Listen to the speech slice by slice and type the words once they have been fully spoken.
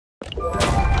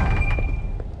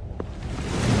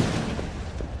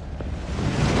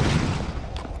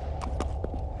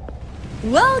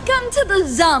Welcome to the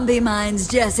zombie mines,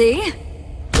 Jesse.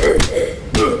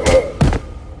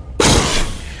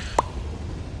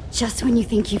 Just when you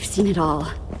think you've seen it all.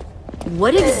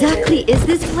 What exactly is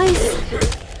this place?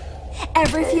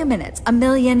 Every few minutes, a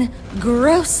million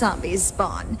gross zombies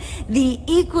spawn. The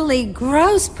equally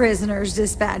gross prisoners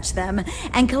dispatch them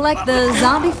and collect the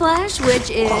zombie flesh, which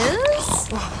is...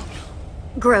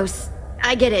 Gross.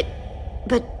 I get it.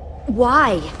 But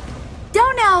why?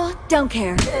 Don't know, don't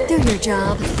care. Do your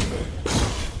job.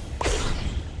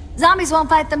 Zombies won't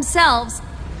fight themselves,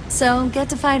 so get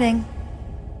to fighting.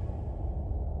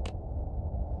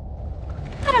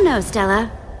 I don't know, Stella.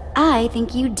 I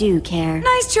think you do care.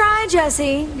 Nice try,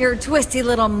 Jesse. Your twisty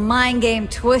little mind game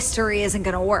twistery isn't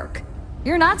gonna work.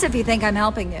 You're nuts if you think I'm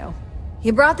helping you.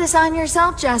 You brought this on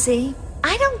yourself, Jesse.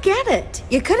 I don't get it.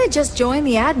 You could have just joined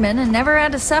the admin and never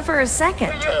had to suffer a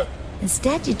second.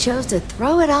 Instead, you chose to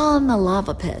throw it all in the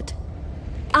lava pit.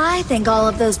 I think all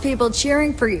of those people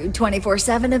cheering for you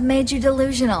 24/7 have made you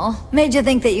delusional. Made you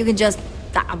think that you can just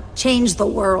change the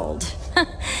world.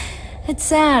 It's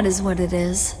sad is what it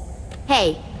is.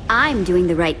 Hey, I'm doing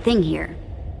the right thing here.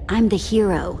 I'm the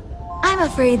hero. I'm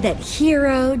afraid that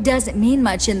hero doesn't mean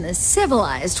much in the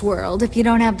civilized world if you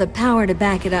don't have the power to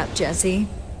back it up, Jesse.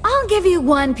 I'll give you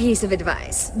one piece of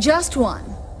advice. Just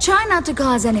one. Try not to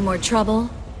cause any more trouble.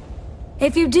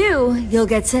 If you do, you'll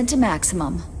get sent to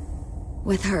maximum.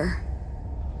 With her.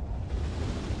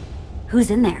 Who's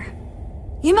in there?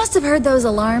 You must have heard those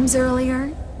alarms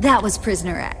earlier. That was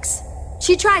Prisoner X.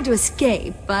 She tried to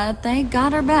escape, but they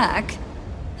got her back.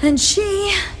 And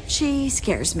she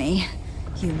scares me.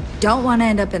 You don't want to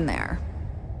end up in there.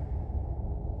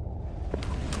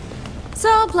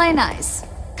 So play nice.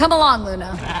 Come along,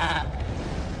 Luna.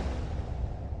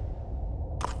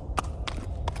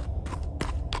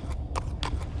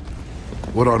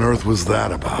 What on earth was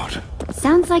that about?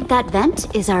 Sounds like that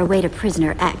vent is our way to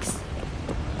Prisoner X.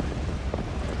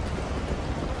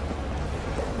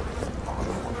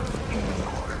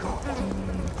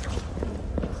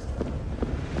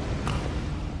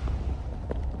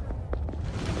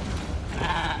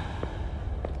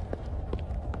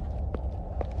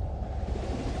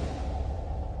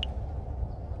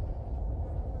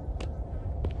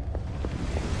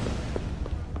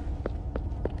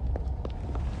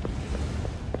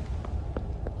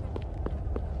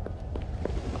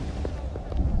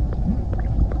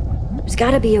 There's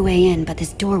gotta be a way in, but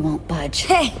this door won't budge.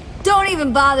 Hey, don't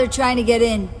even bother trying to get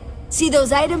in. See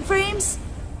those item frames?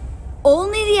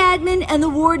 Only the admin and the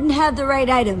warden have the right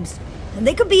items. And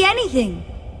they could be anything.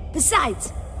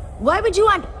 Besides, why would you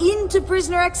want into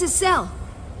Prisoner X's cell?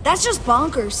 That's just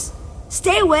bonkers.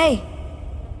 Stay away.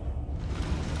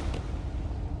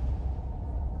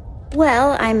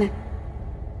 Well, I'm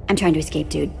trying to escape,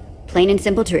 dude. Plain and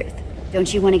simple truth.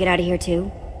 Don't you want to get out of here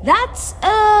too? That's,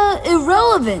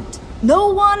 irrelevant. No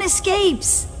one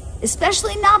escapes.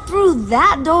 Especially not through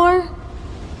that door.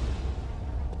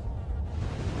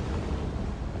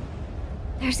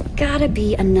 There's gotta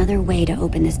be another way to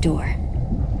open this door.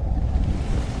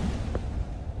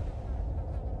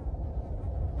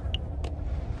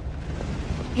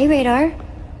 Hey, Radar.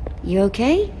 You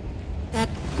okay? That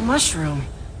mushroom.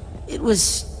 It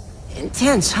was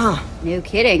intense, huh? No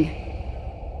kidding.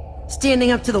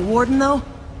 Standing up to the warden, though?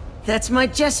 That's my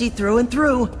Jesse through and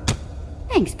through.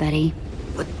 Thanks, buddy.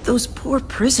 But those poor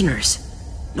prisoners.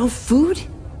 No food?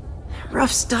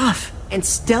 Rough stuff. And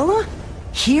Stella?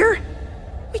 Here?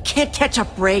 We can't catch a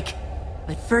break.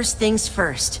 But first things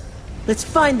first. Let's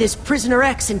find this Prisoner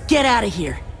X and get out of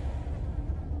here.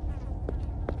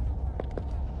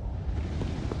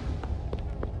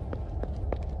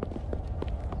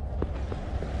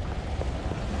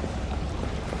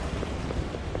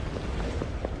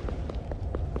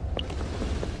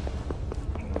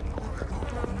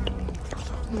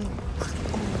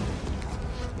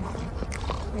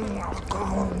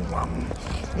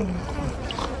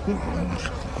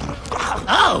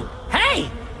 Oh, hey!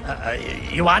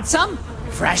 You want some?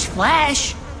 Fresh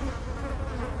flesh?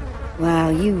 Wow,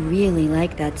 you really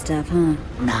like that stuff, huh?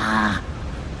 Nah.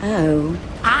 Oh.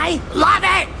 I love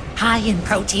it! High in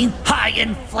protein, high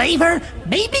in flavor,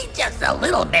 maybe just a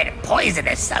little bit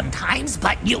poisonous sometimes,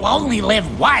 but you only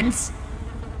live once.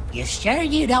 You sure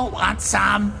you don't want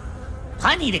some?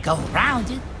 Plenty to go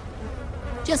around.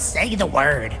 Just say the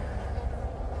word.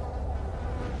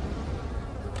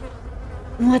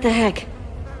 What the heck?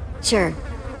 Sure.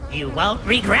 You won't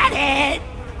regret it!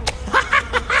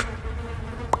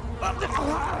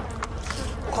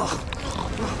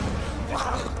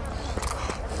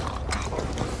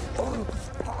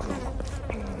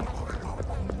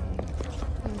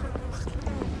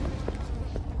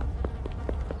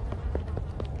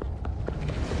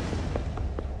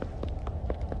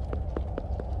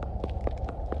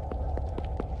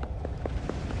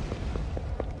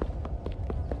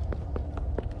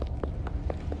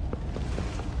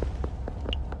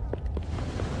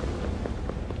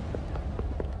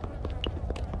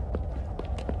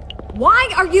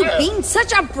 Why are you being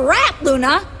such a brat,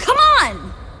 Luna? Come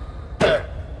on!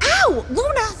 Ow!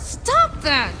 Luna, stop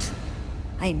that!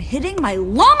 I am hitting my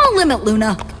llama limit,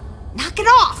 Luna. Knock it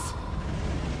off!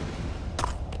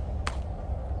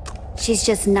 She's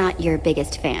just not your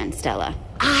biggest fan, Stella.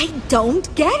 I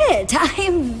don't get it. I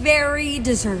am very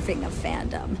deserving of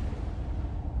fandom.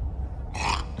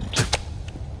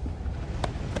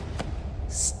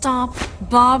 Stop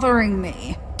bothering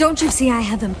me. Don't you see I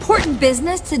have important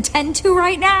business to tend to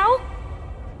right now?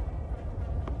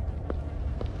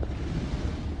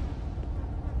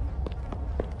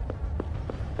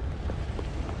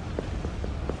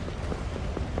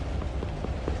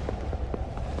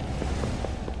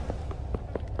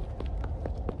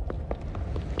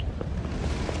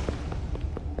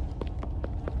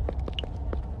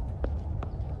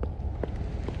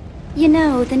 You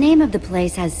know, the name of the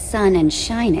place has sun and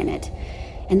shine in it,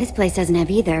 and this place doesn't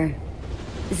have either.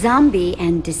 Zombie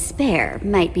and despair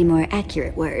might be more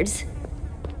accurate words.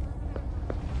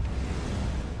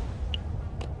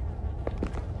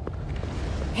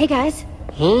 Hey guys.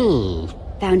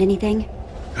 Found anything?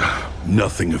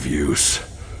 Nothing of use.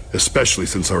 Especially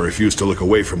since I refuse to look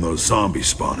away from those zombie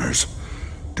spawners.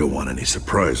 Don't want any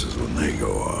surprises when they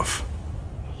go off.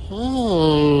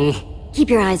 Keep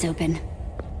your eyes open.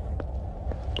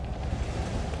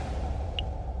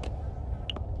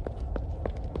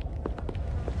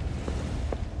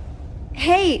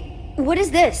 Hey, what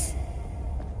is this?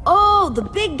 Oh, the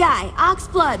big guy,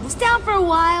 Oxblood, was down for a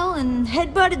while and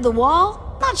headbutted the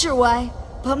wall. Not sure why,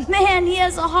 but man, he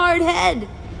has a hard head.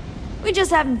 We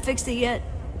just haven't fixed it yet.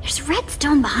 There's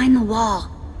redstone behind the wall.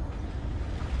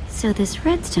 So this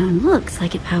redstone looks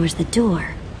like it powers the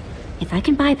door. If I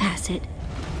can bypass it,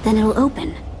 then it'll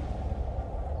open.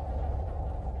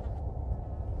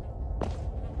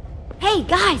 Hey,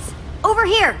 guys! Over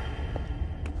here!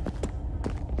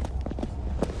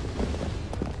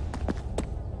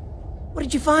 What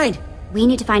did you find? We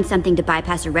need to find something to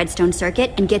bypass a redstone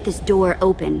circuit and get this door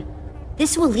open.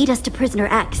 This will lead us to Prisoner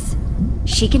X.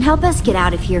 She can help us get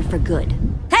out of here for good.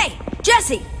 Hey,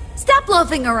 Jesse! Stop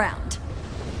loafing around!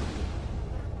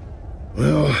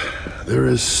 Well, there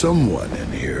is someone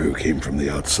in here who came from the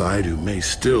outside who may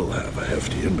still have a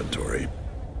hefty inventory.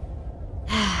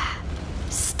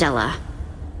 Stella.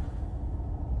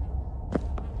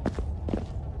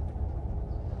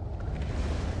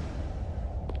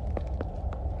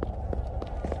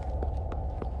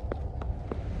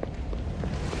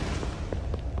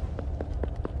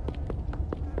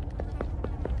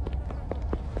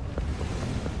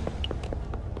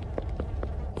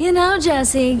 You know,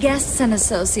 Jesse, guests and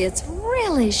associates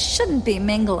really shouldn't be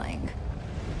mingling.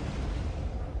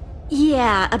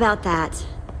 Yeah, about that.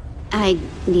 I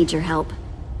need your help.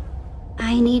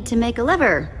 I need to make a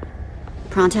lever.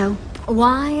 Pronto?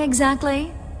 Why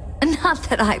exactly? Not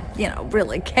that I,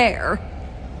 really care.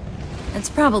 It's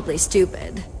probably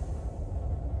stupid.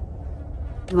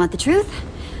 You want the truth?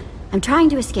 I'm trying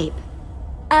to escape.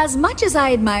 As much as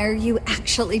I admire you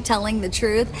actually telling the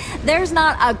truth, there's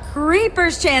not a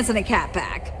creeper's chance in a cat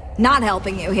pack. Not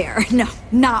helping you here. No,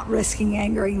 not risking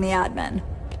angering the admin.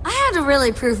 I had to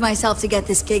really prove myself to get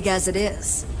this gig as it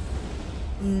is.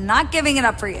 Not giving it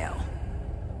up for you.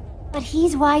 But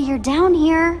he's why you're down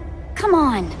here. Come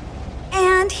on.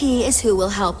 And he is who will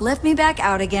help lift me back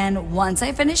out again once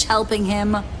I finish helping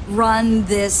him run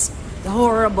this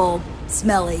horrible,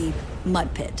 smelly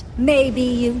mud pit. Maybe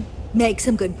you make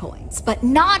some good points, but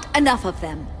not enough of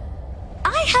them.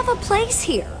 I have a place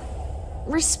here.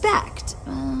 Respect,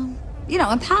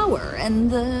 and power,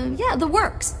 and the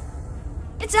works.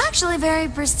 It's actually very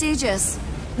prestigious.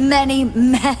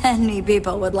 Many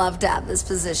people would love to have this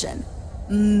position.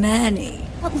 Many.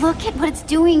 But look at what it's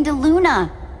doing to Luna.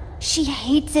 She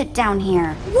hates it down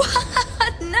here.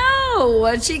 What?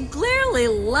 No, she clearly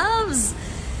loves...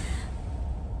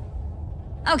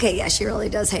 Okay, yeah, she really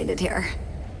does hate it here.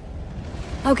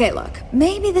 Okay, look,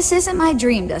 maybe this isn't my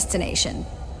dream destination.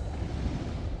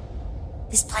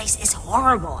 This place is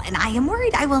horrible, and I am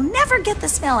worried I will never get the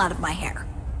smell out of my hair.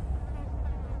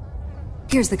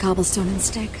 Here's the cobblestone and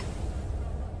stick.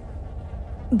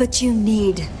 But you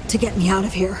need to get me out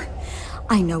of here.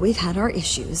 I know we've had our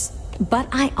issues, but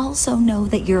I also know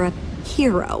that you're a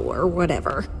hero or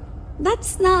whatever.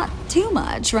 That's not too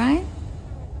much, right?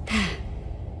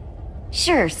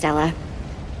 Sure, Stella.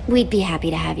 We'd be happy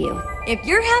to have you. If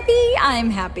you're happy, I'm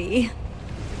happy.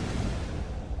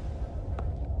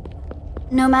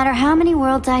 No matter how many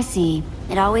worlds I see,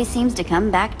 it always seems to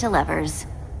come back to levers.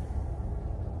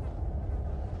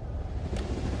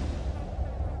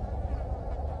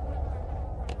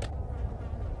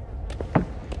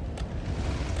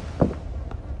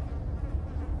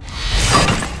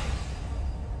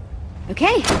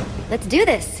 Okay, let's do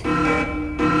this.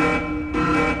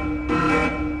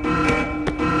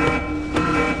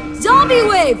 Zombie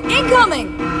wave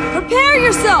incoming! Prepare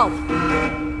yourself!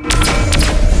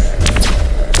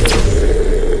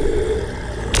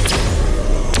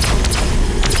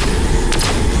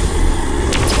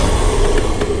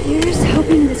 Here's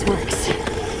hoping this works.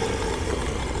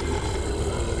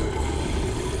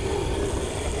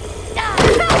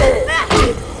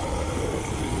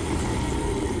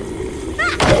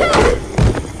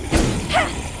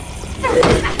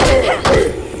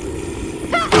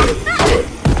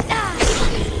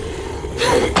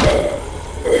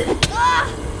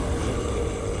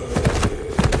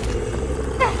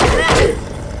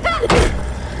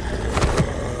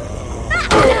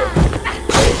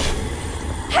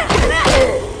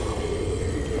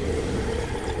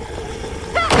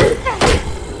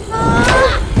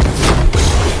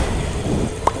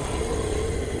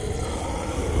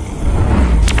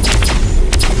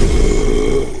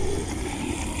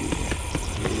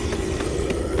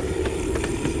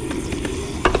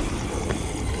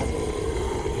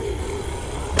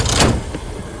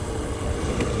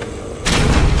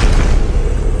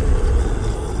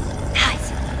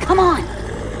 Come on!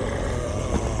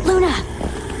 Luna!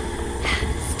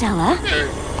 Stella?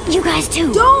 You guys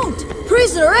too! Don't!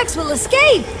 Prisoner X will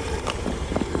escape!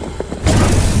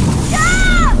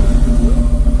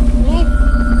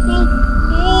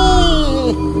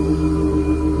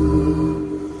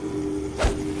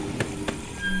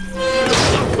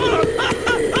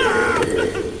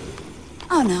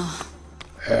 Oh no.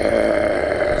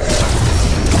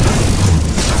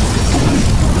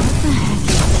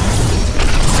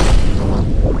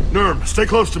 Nerm, stay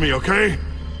close to me, okay?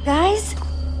 Guys?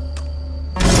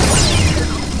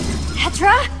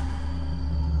 Petra?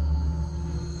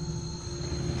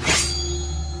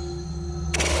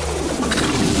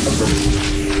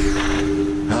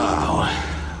 Oh,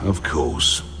 of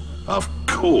course. Of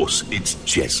course it's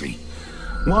Jesse.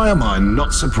 Why am I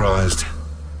not surprised?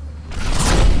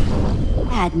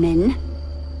 Admin.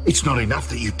 It's not enough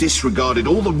that you disregarded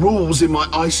all the rules in my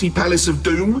icy palace of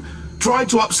doom, tried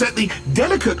to upset the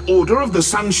delicate order of the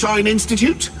Sunshine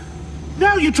Institute.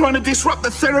 Now you're trying to disrupt the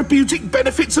therapeutic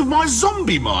benefits of my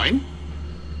zombie mine?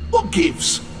 What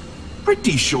gives?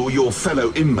 Pretty sure your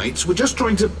fellow inmates were just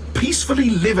trying to peacefully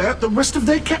live out the rest of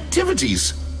their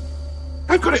captivities.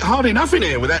 I've got it hard enough in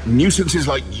here without nuisances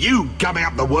like you gumming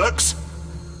up the works.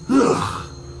 Ugh.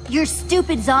 Your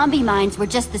stupid zombie minds were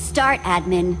just the start,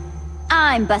 Admin.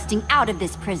 I'm busting out of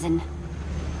this prison.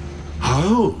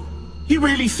 Oh, you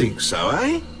really think so,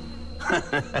 eh?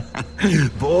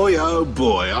 Boy, oh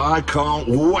boy, I can't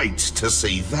wait to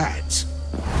see that.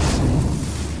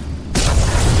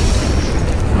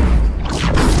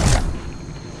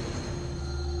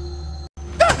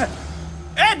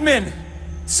 Admin!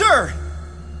 Sir!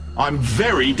 I'm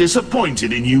very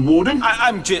disappointed in you, Warden.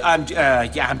 I'm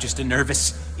just a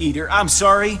nervous eater. I'm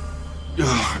sorry.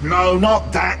 Ugh, no,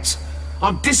 not that.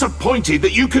 I'm disappointed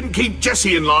that you couldn't keep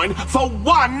Jesse in line for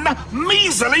one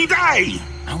measly day.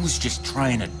 I was just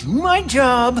trying to do my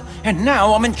job, and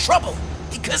now I'm in trouble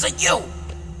because of you.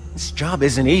 This job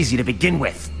isn't easy to begin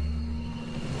with.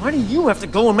 Why do you have to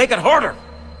go and make it harder?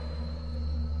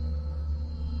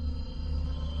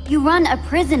 You run a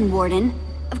prison, Warden.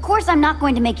 Of course I'm not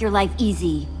going to make your life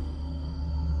easy.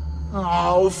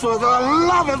 Oh, for the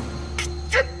love of...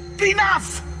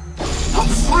 Enough! I'm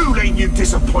through letting you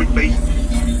disappoint me.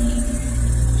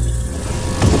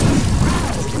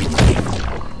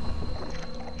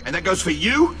 And that goes for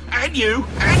you, and you,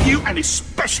 and you, and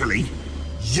especially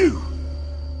you.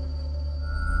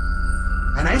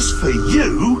 And as for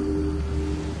you,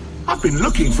 I've been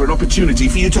looking for an opportunity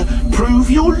for you to prove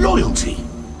your loyalty.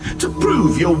 To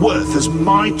prove your worth as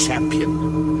my champion.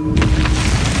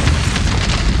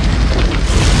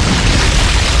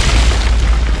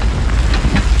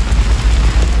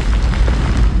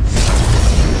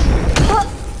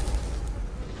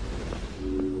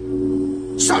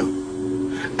 So,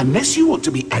 unless you want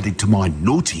to be added to my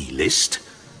naughty list,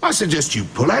 I suggest you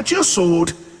pull out your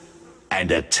sword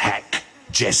and attack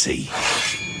Jesse.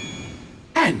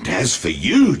 And as for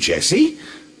you, Jesse,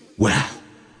 well,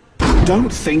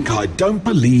 don't think I don't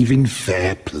believe in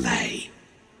fair play.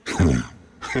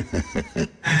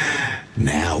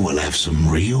 Now we'll have some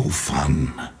real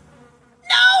fun.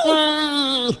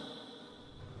 No!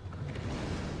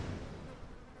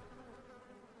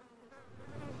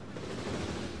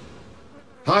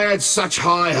 I had such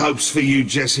high hopes for you,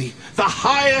 Jesse. The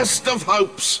highest of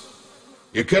hopes.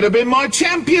 You could have been my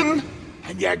champion,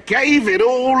 and you gave it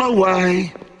all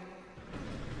away.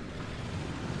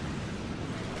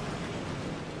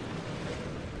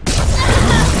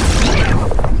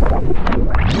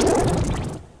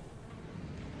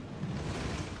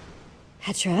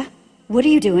 Petra, what are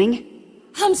you doing?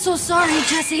 I'm so sorry,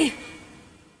 Jesse.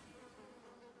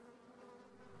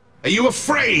 Are you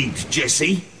afraid,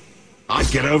 Jesse? I'd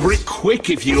get over it quick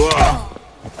if you are.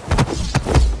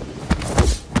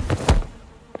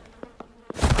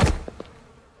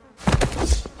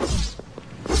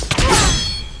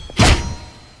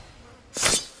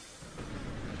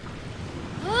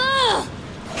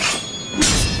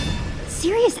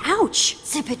 Serious ouch!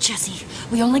 Zip it, Jesse.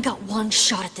 We only got one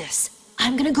shot at this.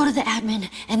 I'm gonna go to the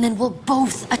admin, and then we'll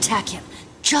both attack him.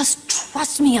 Just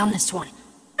trust me on this one.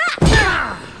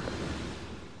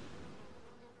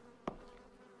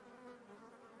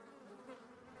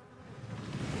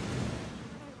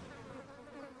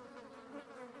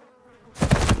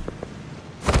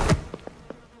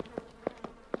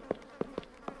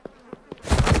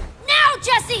 Now,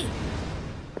 Jesse!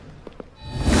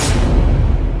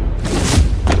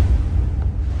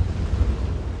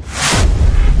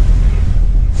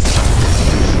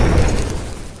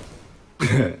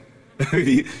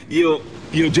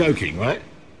 You're joking, right?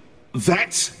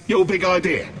 That's your big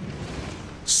idea?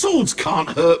 Swords can't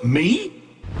hurt me?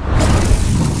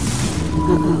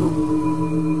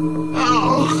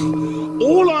 Oh,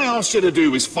 all I asked you to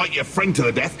do is fight your friend to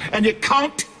the death, and you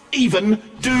can't even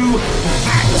do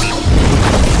that!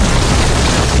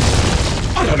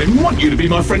 I don't even want you to be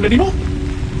my friend anymore.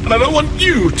 And I don't want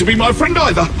you to be my friend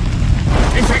either.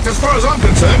 In fact, as far as I'm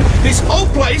concerned, this whole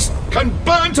place can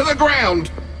burn to the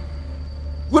ground!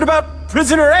 What about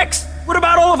Prisoner X? What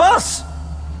about all of us?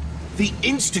 The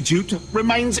Institute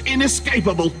remains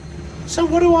inescapable. So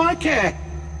what do I care?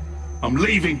 I'm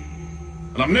leaving.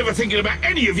 And I'm never thinking about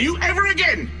any of you ever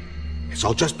again. Guess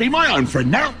I'll just be my own friend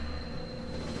now.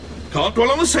 Can't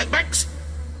dwell on the setbacks.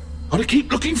 Gotta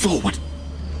keep looking forward.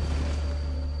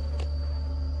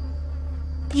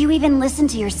 You even listen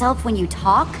to yourself when you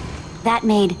talk? That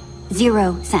made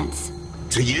 0 sense.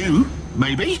 To you,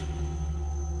 maybe.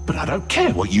 But I don't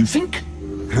care what you think.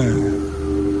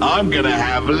 I'm gonna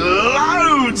have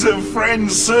loads of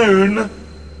friends soon.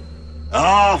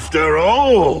 After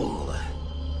all.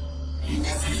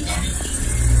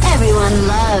 Everyone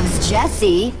loves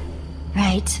Jesse,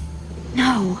 right?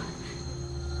 No.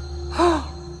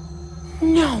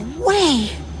 No way!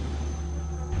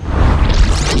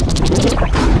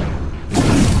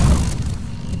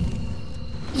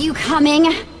 You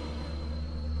coming?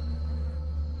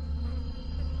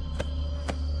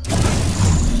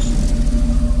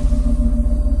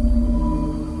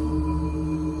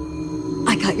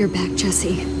 I got your back,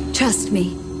 Jesse. Trust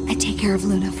me. I take care of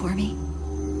Luna for me.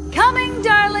 Coming,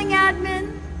 darling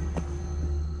admin!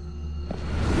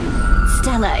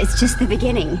 Stella is just the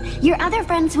beginning. Your other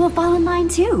friends will fall in line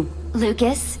too.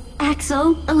 Lucas,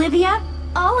 Axel, Olivia,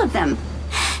 all of them.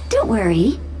 Don't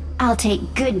worry. I'll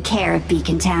take good care of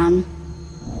Beacon Town.